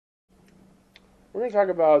We're going to talk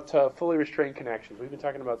about fully restrained connections. We've been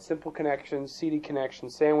talking about simple connections, CD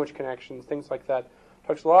connections, sandwich connections, things like that.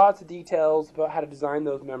 Talks lots of details about how to design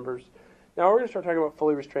those members. Now we're going to start talking about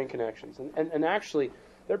fully restrained connections. And actually,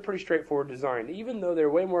 they're pretty straightforward design. Even though they're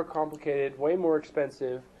way more complicated, way more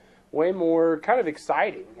expensive, way more kind of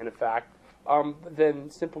exciting, in fact, than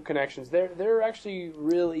simple connections, they're actually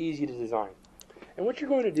real easy to design. And what you're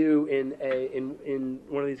going to do in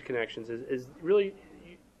one of these connections is really,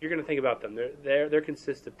 you're going to think about them. They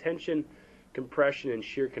consist of tension, compression, and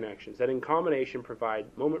shear connections that in combination provide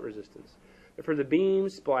moment resistance. But for the beam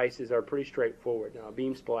splices are pretty straightforward. Now, a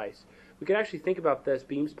beam splice, we can actually think about this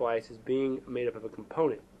beam splice as being made up of a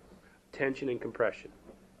component, tension and compression.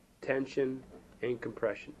 Tension and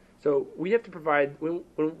compression. So we have to provide, when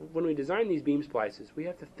we design these beam splices, we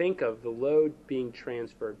have to think of the load being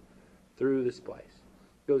transferred through the splice.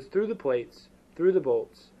 It goes through the plates, through the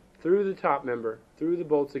bolts, through the top member, through the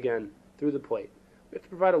bolts again, through the plate. We have to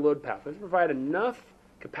provide a load path. We have to provide enough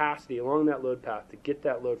capacity along that load path to get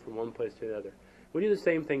that load from one place to the other. We do the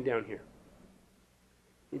same thing down here.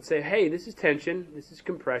 You'd say, hey, this is tension, this is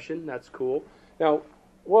compression, that's cool. Now,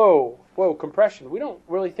 whoa, compression. We don't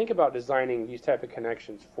really think about designing these type of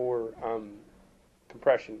connections for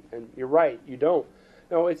compression, and you're right, you don't.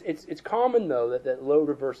 No, it's common, though, that load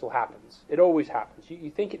reversal happens. It always happens.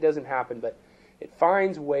 You think it doesn't happen, but it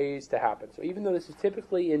finds ways to happen. So even though this is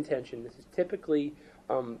typically in tension, this is typically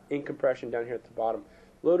in compression down here at the bottom,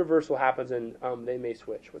 load reversal happens and they may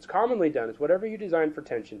switch. What's commonly done is whatever you design for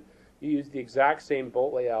tension, you use the exact same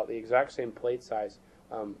bolt layout, the exact same plate size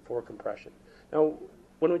for compression. Now,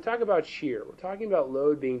 when we talk about shear, we're talking about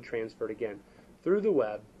load being transferred again through the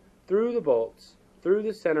web, through the bolts, through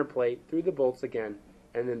the center plate, through the bolts again,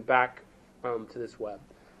 and then back to this web.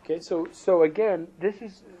 Okay, so again, this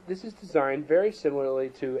is designed very similarly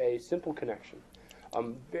to a simple connection.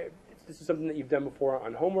 This is something that you've done before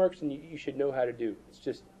on homeworks, and you should know how to do. It's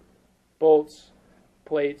just bolts,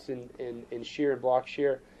 plates, and shear and block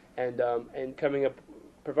shear, and coming up,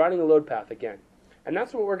 providing a load path again. And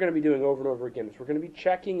that's what we're going to be doing over and over again. Is we're going to be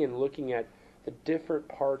checking and looking at the different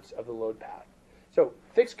parts of the load path. So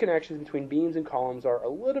fixed connections between beams and columns are a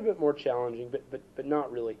little bit more challenging, but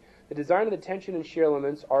not really. The design of the tension and shear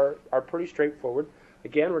elements are pretty straightforward.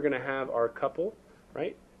 Again, we're going to have our couple,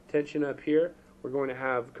 right? Tension up here. We're going to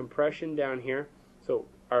have compression down here. So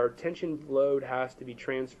our tension load has to be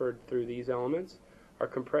transferred through these elements. Our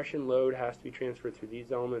compression load has to be transferred through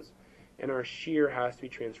these elements. And our shear has to be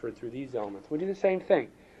transferred through these elements. We do the same thing.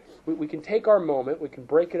 We can take our moment, we can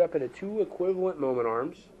break it up into two equivalent moment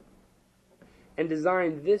arms, and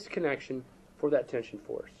design this connection for that tension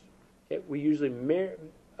force. Okay? We usually mirror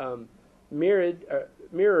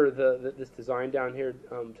this design down here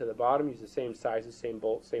to the bottom, use the same sizes, same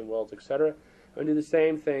bolts, same welds, etc. And do the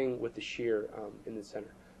same thing with the shear in the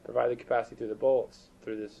center. Provide the capacity through the bolts,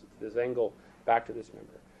 through this angle, back to this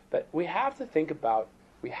member. But we have to think about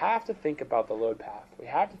the load path. We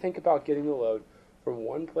have to think about getting the load from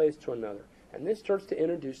one place to another. And this starts to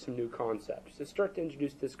introduce some new concepts. This starts to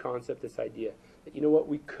introduce this concept, this idea that, you know what,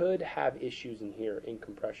 we could have issues in here in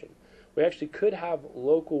compression. We actually could have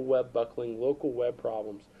local web buckling, local web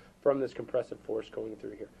problems from this compressive force going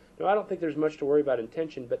through here. Now, I don't think there's much to worry about in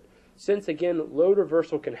tension, but since, again, load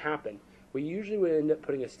reversal can happen, we usually would end up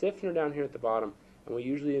putting a stiffener down here at the bottom, and we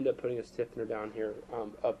usually end up putting a stiffener down here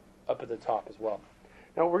up at the top as well.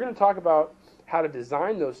 Now, we're going to talk about how to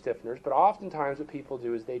design those stiffeners, but oftentimes what people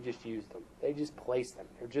do is they just use them. They just place them.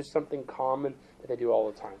 They're just something common that they do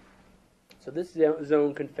all the time. So this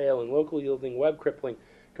zone can fail in local yielding, web crippling,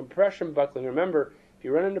 compression buckling. Remember, if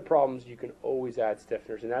you run into problems, you can always add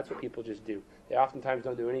stiffeners, and that's what people just do. They oftentimes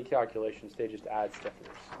don't do any calculations. They just add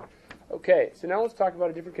stiffeners. Okay, so now let's talk about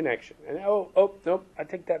a different connection. And nope, I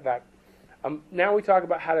take that back. Now we talk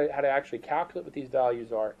about how to actually calculate what these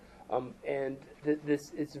values are. And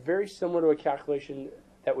it's very similar to a calculation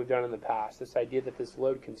that we've done in the past, this idea that this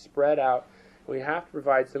load can spread out, and we have to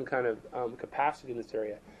provide some kind of capacity in this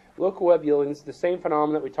area. Local web yielding is the same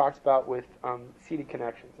phenomenon that we talked about with seated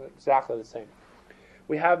connections, exactly the same.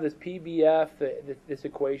 We have this PBF, this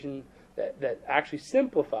equation that actually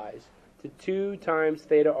simplifies to 2 times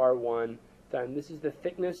theta R1 times, this is the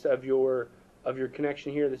thickness of your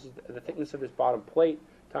connection here, this is the thickness of this bottom plate,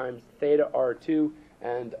 times theta R2,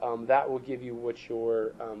 and that will give you what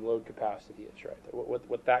your load capacity is, right?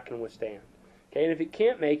 What that can withstand. Okay, and if it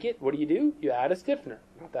can't make it, what do? You add a stiffener.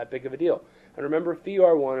 Not that big of a deal. And remember, phi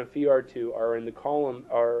R1 and phi R2 are in the column,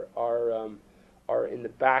 are in the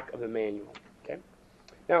back of the manual. Okay.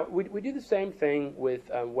 Now we do the same thing with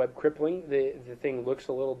web crippling. The thing looks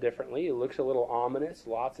a little differently. It looks a little ominous.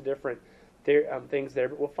 Lots of different things there,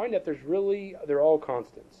 but we'll find out they're all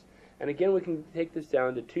constants. And again, we can take this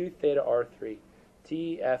down to 2 theta R3,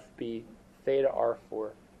 TFB theta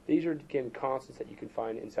R4. These are, again, constants that you can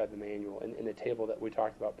find inside the manual in the table that we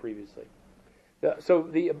talked about previously. So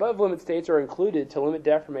the above limit states are included to limit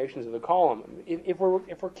deformations of the column. If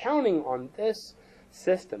we're counting on this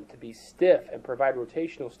system to be stiff and provide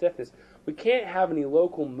rotational stiffness, we can't have any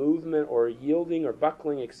local movement or yielding or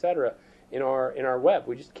buckling, etc. in our web.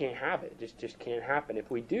 We just can't have it. It just can't happen. If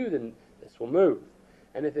we do, then this will move.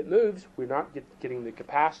 And if it moves, we're not getting the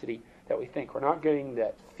capacity that we think. We're not getting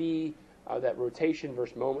that phi, that rotation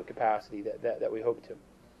versus moment capacity that we hope to.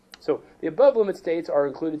 So the above limit states are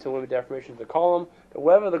included to limit deformation of the column. The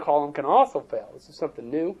web of the column can also fail. This is something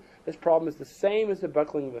new. This problem is the same as the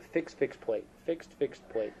buckling of a fixed plate. Fixed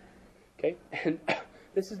plate. Okay? And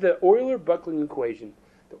this is the Euler buckling equation.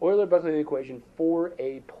 The Euler buckling equation for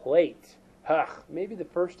a plate. Maybe the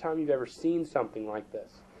first time you've ever seen something like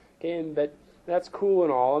this. Okay, and that's cool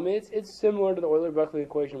and all. I mean, it's similar to the Euler buckling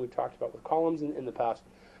equation we've talked about with columns in the past,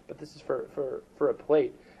 but this is for a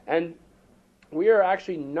plate. And we are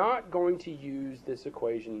actually not going to use this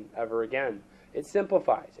equation ever again. It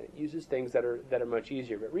simplifies, and it uses things that are much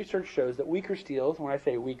easier. But research shows that weaker steels, when I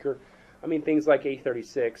say weaker, I mean things like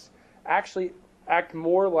A36, actually act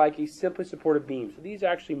more like a simply supported beam. So these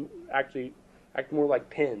actually act more like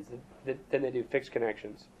pins than they do fixed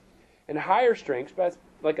connections. And higher strengths, that's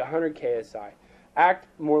like 100 KSI, act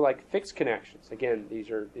more like fixed connections. Again, these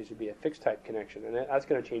would be a fixed type connection, and that's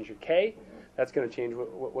going to change your K. That's going to change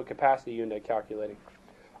what capacity you end up calculating.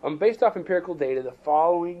 Based off empirical data, the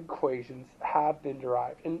following equations have been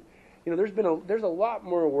derived, and there's a lot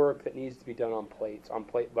more work that needs to be done on plates, on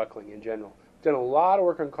plate buckling in general. We've done a lot of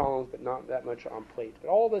work on columns, but not that much on plates. But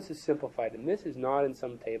all this is simplified, and this is not in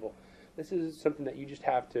some table. This is something that you just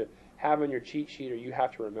have to have on your cheat sheet, or you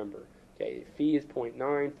have to remember. Okay, phi is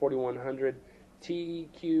 0.9, 4100. T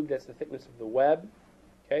cubed, that's the thickness of the web.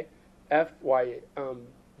 Okay,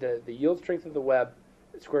 the yield strength of the web,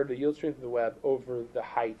 square root of the yield strength of the web over the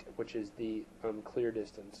height, which is the clear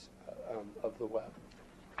distance of the web.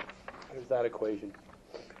 There's that equation.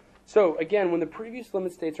 So again, when the previous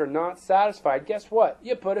limit states are not satisfied, guess what?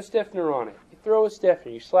 You put a stiffener on it. You throw a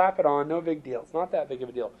stiffener, you slap it on, no big deal. It's not that big of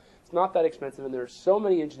a deal. It's not that expensive, and there are so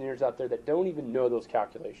many engineers out there that don't even know those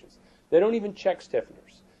calculations. They don't even check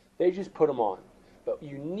stiffeners. They just put them on. But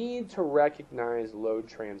you need to recognize load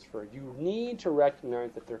transfer. You need to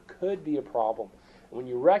recognize that there could be a problem. And when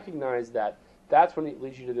you recognize that, that's when it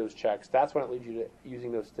leads you to those checks. That's when it leads you to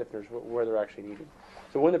using those stiffeners where they're actually needed.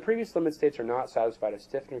 So when the previous limit states are not satisfied, a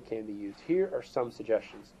stiffener can be used. Here are some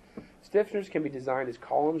suggestions. Stiffeners can be designed as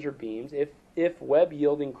columns or beams. If web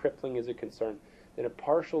yielding crippling is a concern, then a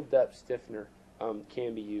partial depth stiffener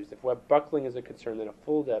can be used. If web buckling is a concern, then a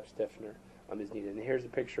full depth stiffener is needed. And here's a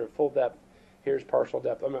picture of full depth. Here's partial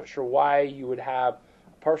depth. I'm not sure why you would have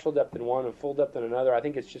partial depth in one and full depth in another. I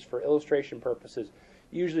think it's just for illustration purposes.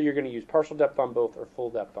 Usually you're going to use partial depth on both or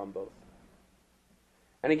full depth on both.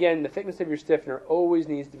 And again, the thickness of your stiffener always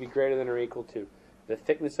needs to be greater than or equal to the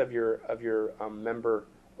thickness of your member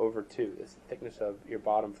over 2. It's the thickness of your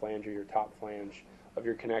bottom flange or your top flange of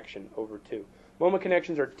your connection over 2. Moment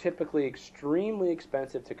connections are typically extremely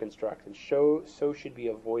expensive to construct, and so should be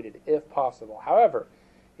avoided if possible. However,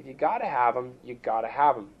 if you got to have them, you got to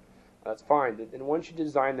have them. That's fine. And once you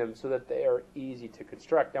design them so that they are easy to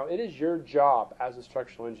construct. Now, it is your job as a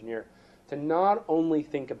structural engineer to not only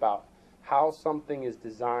think about how something is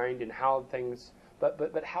designed and how things,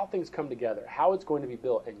 but how things come together, how it's going to be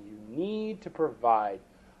built. And you need to provide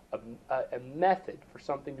a method for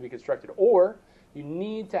something to be constructed, or you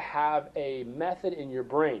need to have a method in your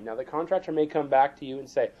brain. Now, the contractor may come back to you and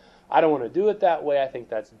say, I don't want to do it that way. I think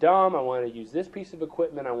that's dumb. I want to use this piece of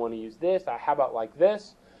equipment. I want to use this. How about like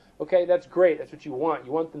this? Okay, that's great. That's what you want.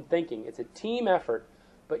 You want them thinking. It's a team effort,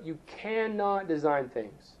 but you cannot design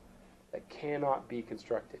things that cannot be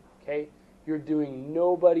constructed. Okay? You're doing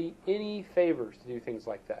nobody any favors to do things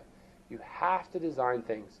like that. You have to design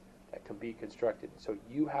things that can be constructed. So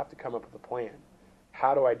you have to come up with a plan.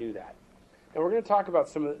 How do I do that? And we're going to talk about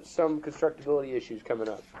some constructability issues coming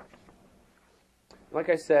up. Like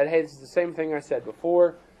I said, hey, this is the same thing I said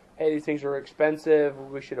before. Hey, these things are expensive.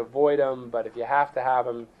 We should avoid them. But if you have to have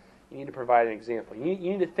them, you need to provide an example. You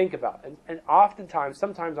need to think about it. And oftentimes,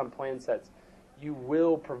 sometimes on plan sets, you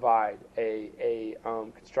will provide a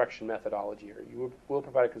construction methodology, or you will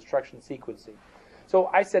provide a construction sequencing. So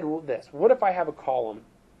I said, well, this. What if I have a column,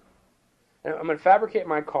 and I'm going to fabricate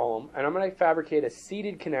my column, and I'm going to fabricate a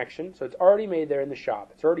seated connection. So it's already made there in the shop.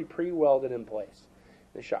 It's already pre-welded in place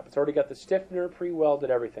in the shop. It's already got the stiffener, pre-welded,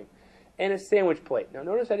 everything. and a sandwich plate. Now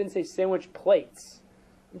notice I didn't say sandwich plates.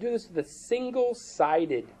 I'm doing this with a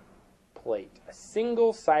single-sided plate, a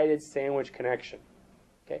single-sided sandwich connection.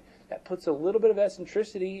 Okay, that puts a little bit of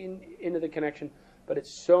eccentricity into the connection, but it's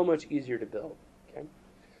so much easier to build. Okay,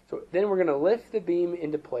 so then we're going to lift the beam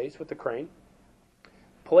into place with the crane,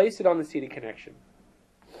 place it on the seated connection,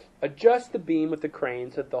 adjust the beam with the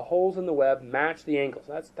crane so that the holes in the web match the angles.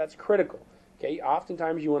 That's critical. Okay,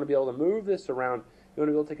 oftentimes you want to be able to move this around. You want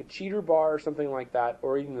to be able to take a cheater bar or something like that,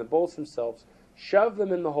 or even the bolts themselves, shove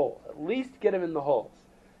them in the hole. At least get them in the holes.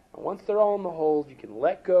 And once they're all in the holes, you can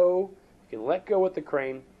let go. You can let go with the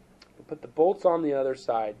crane. You can put the bolts on the other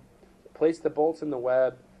side. Place the bolts in the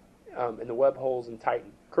web holes, and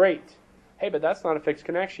tighten. Great. Hey, but that's not a fixed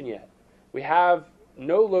connection yet. We have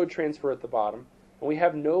no load transfer at the bottom, and we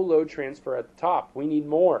have no load transfer at the top. We need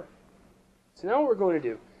more. So now what we're going to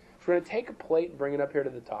do is we're going to take a plate and bring it up here to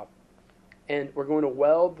the top, and we're going to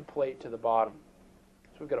weld the plate to the bottom.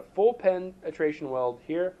 So we've got a full penetration weld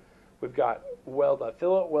here. We've got a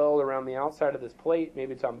fillet weld around the outside of this plate.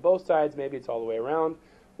 Maybe it's on both sides, maybe it's all the way around,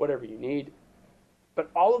 whatever you need. But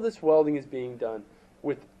all of this welding is being done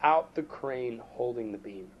without the crane holding the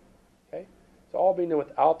beam. Okay? It's all being done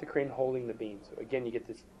without the crane holding the beam. So again, you get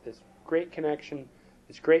this great connection,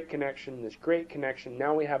 this great connection, this great connection.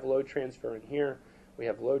 Now we have load transfer in here. We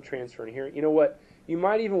have load transfer in here. You know what? You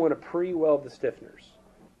might even want to pre-weld the stiffeners.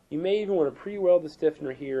 You may even want to pre-weld the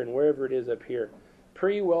stiffener here and wherever it is up here.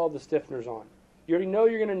 Pre-weld the stiffeners on. You already know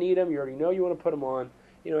you're going to need them. You already know you want to put them on.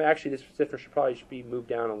 You know, actually, this stiffener should be moved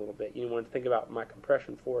down a little bit. You want to think about my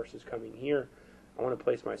compression force is coming here. I want to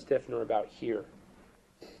place my stiffener about here.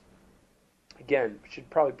 Again, should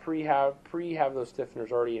probably pre-have those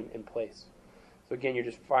stiffeners already in place. So again, you're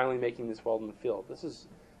just finally making this weld in the field. This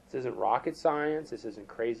isn't rocket science. This isn't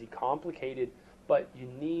crazy complicated, but you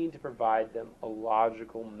need to provide them a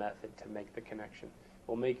logical method to make the connection. It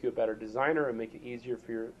will make you a better designer and make it easier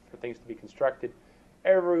for things to be constructed.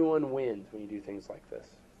 Everyone wins when you do things like this.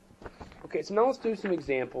 Okay, so now let's do some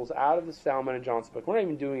examples out of the Salmon and Johnson book. We're not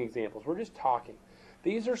even doing examples. We're just talking.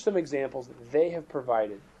 These are some examples that they have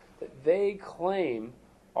provided that they claim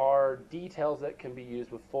are details that can be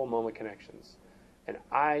used with full moment connections. And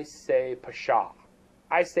I say pshaw.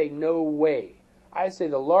 I say no way. I say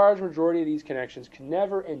the large majority of these connections can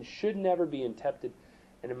never and should never be attempted,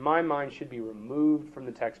 and in my mind should be removed from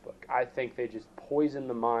the textbook. I think they just poison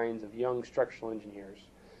the minds of young structural engineers.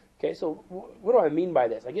 Okay, so what do I mean by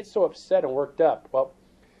this? I get so upset and worked up. Well,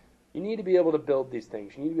 you need to be able to build these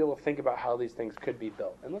things. You need to be able to think about how these things could be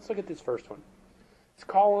built. And let's look at this first one. This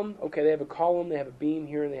column, okay, they have a column, they have a beam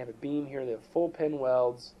here, they have a beam here, they have full pin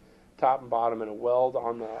welds, top and bottom, and a weld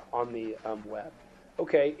on the web.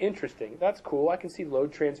 Okay, interesting. That's cool. I can see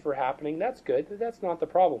load transfer happening. That's good. That's not the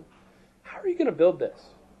problem. How are you going to build this?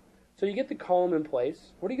 So you get the column in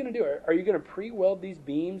place. What are you going to do? Are you going to pre-weld these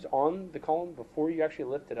beams on the column before you actually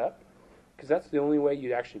lift it up? Because that's the only way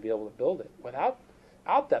you'd actually be able to build it. Without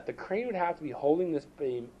that, the crane would have to be holding this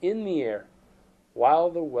beam in the air while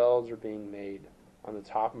the welds are being made on the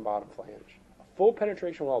top and bottom flange. A full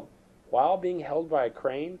penetration weld while being held by a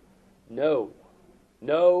crane? No.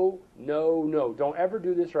 No, no, no. Don't ever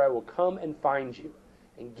do this or I will come and find you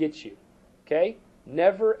and get you. Okay?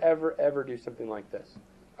 Never, ever, ever do something like this.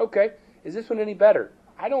 Okay, is this one any better?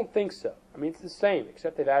 I don't think so. I mean, it's the same,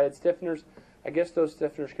 except they've added stiffeners. I guess those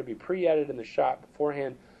stiffeners could be pre-added in the shop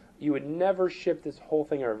beforehand. You would never ship this whole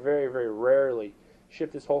thing, or very, very rarely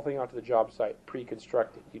ship this whole thing out to the job site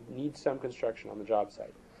pre-constructed. You'd need some construction on the job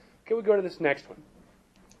site. Okay, we go to this next one.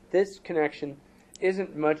 This connection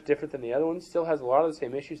isn't much different than the other one. Still has a lot of the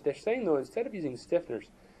same issues. They're saying, though, instead of using stiffeners,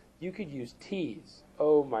 you could use T's.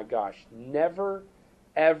 Oh, my gosh. Never,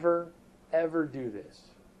 ever, ever do this.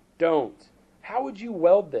 Don't. How would you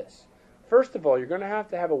weld this? First of all, you're going to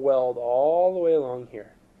have a weld all the way along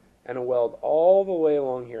here and a weld all the way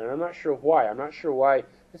along here. And I'm not sure why. I'm not sure why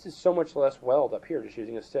this is so much less weld up here, just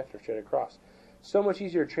using a stiffener straight across. So much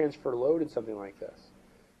easier to transfer load in something like this.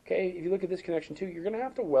 Okay, if you look at this connection too, you're going to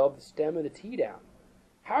have to weld the stem of the T down.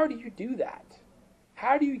 How do you do that?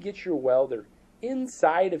 How do you get your welder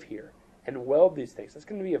inside of here and weld these things? That's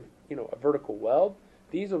going to be a vertical weld.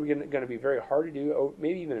 These are going to be very hard to do,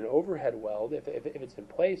 maybe even an overhead weld if it's in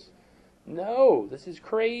place. No, this is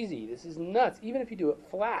crazy. This is nuts, even if you do it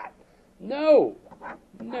flat. No,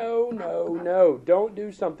 no, no, no. Don't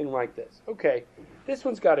do something like this. Okay, this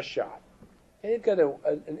one's got a shot. And it's got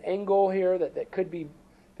an angle here that could be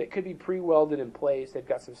pre-welded in place. They've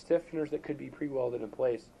got some stiffeners that could be pre-welded in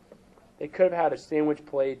place. They could have had a sandwich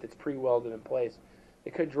plate that's pre-welded in place.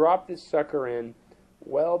 They could drop this sucker in,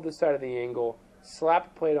 weld the side of the angle, slap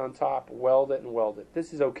a plate on top, weld it, and weld it.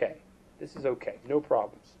 This is okay. This is okay. No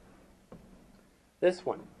problems. This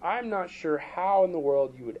one, I'm not sure how in the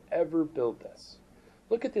world you would ever build this.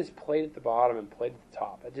 Look at this plate at the bottom and plate at the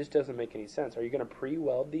top. It just doesn't make any sense. Are you going to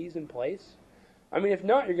pre-weld these in place? I mean, if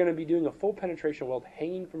not, you're going to be doing a full penetration weld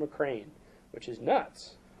hanging from a crane, which is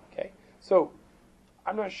nuts. Okay, so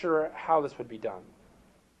I'm not sure how this would be done.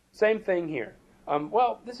 Same thing here.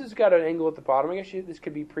 Well, this has got an angle at the bottom. I guess this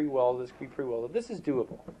could be pre-welded. This could be pre-welded. This is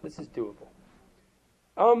doable. This is doable.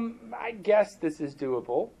 I guess this is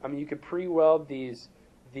doable. I mean, you could pre-weld these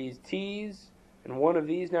T's and one of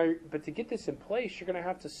these. Now, but to get this in place, you're going to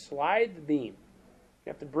have to slide the beam.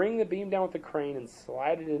 You have to bring the beam down with the crane and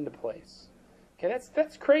slide it into place. Okay,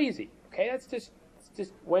 that's crazy. Okay, it's just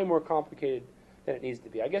way more complicated than it needs to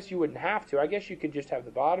be. I guess you wouldn't have to. I guess you could just have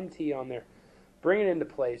the bottom T on there, bring it into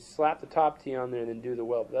place, slap the top T on there, and then do the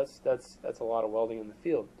weld. That's a lot of welding in the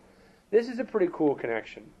field. This is a pretty cool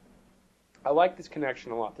connection. I like this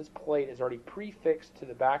connection a lot. This plate is already prefixed to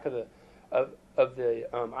the back of the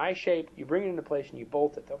I shape. You bring it into place and you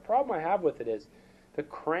bolt it. The problem I have with it is the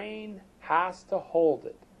crane has to hold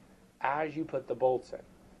it as you put the bolts in.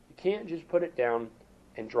 You can't just put it down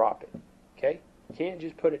and drop it. Okay? You can't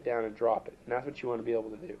just put it down and drop it. And that's what you want to be able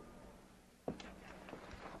to do.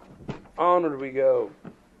 Onward we go.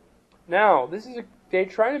 Now, they're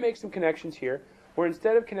trying to make some connections here where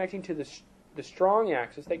instead of connecting to the strong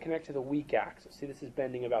axis, they connect to the weak axis. See, this is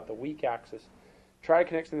bending about the weak axis. Try to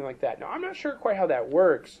connect something like that. Now, I'm not sure quite how that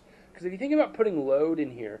works, because if you think about putting load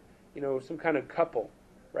in here, some kind of couple,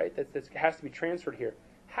 right, that has to be transferred here,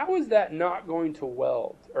 how is that not going to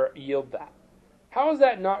weld or yield that? How is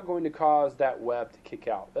that not going to cause that web to kick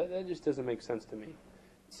out? That just doesn't make sense to me.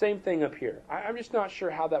 Same thing up here. I'm just not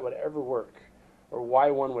sure how that would ever work or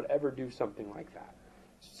why one would ever do something like that.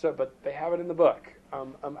 So, but they have it in the book.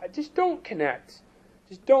 Just don't connect.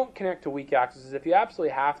 Just don't connect to weak axes. If you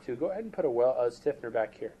absolutely have to, go ahead and put a stiffener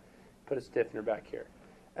back here. Put a stiffener back here.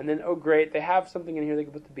 And then, oh great, they have something in here they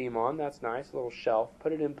can put the beam on. That's nice. A little shelf.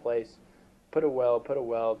 Put it in place. Put a weld.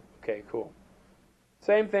 Okay, cool.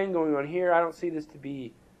 Same thing going on here. I don't see this to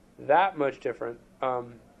be that much different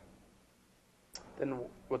than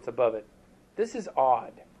what's above it. This is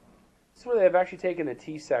odd. This is where they've actually taken a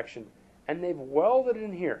T-section and they've welded it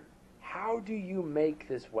in here. How do you make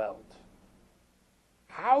this weld?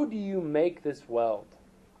 How do you make this weld?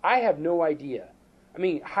 I have no idea. I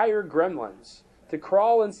mean, hire gremlins to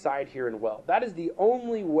crawl inside here and weld. That is the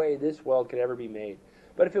only way this weld could ever be made.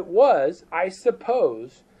 But if it was, I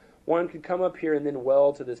suppose one could come up here and then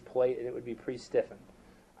weld to this plate and it would be pre-stiffened.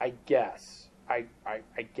 I guess. I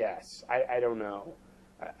guess. I don't know.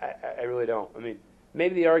 I really don't. I mean,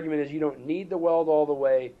 maybe the argument is you don't need the weld all the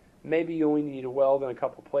way. Maybe you only need a weld in a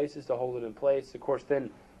couple places to hold it in place. Of course,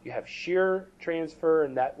 then you have shear transfer,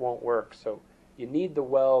 and that won't work. So you need the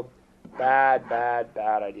weld. Bad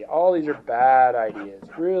idea. All these are bad ideas.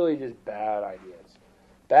 Really just bad ideas.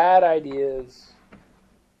 Bad ideas.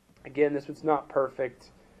 Again, this one's not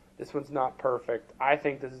perfect. This one's not perfect. I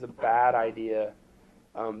think this is a bad idea.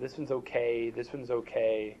 This one's okay. This one's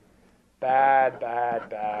okay. Bad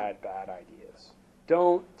ideas.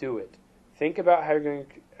 Don't do it. Think about how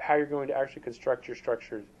you're going to actually construct your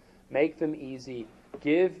structures. Make them easy.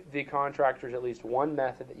 Give the contractors at least one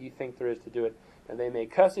method that you think there is to do it. And they may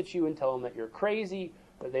cuss at you and tell them that you're crazy,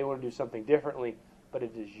 that they want to do something differently. But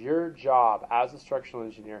it is your job as a structural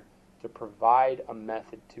engineer to provide a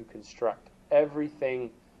method to construct everything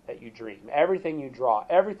that you dream, everything you draw,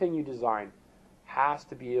 everything you design has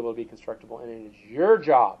to be able to be constructible. And it is your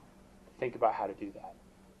job to think about how to do that.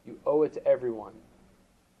 You owe it to everyone.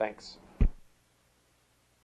 Thanks.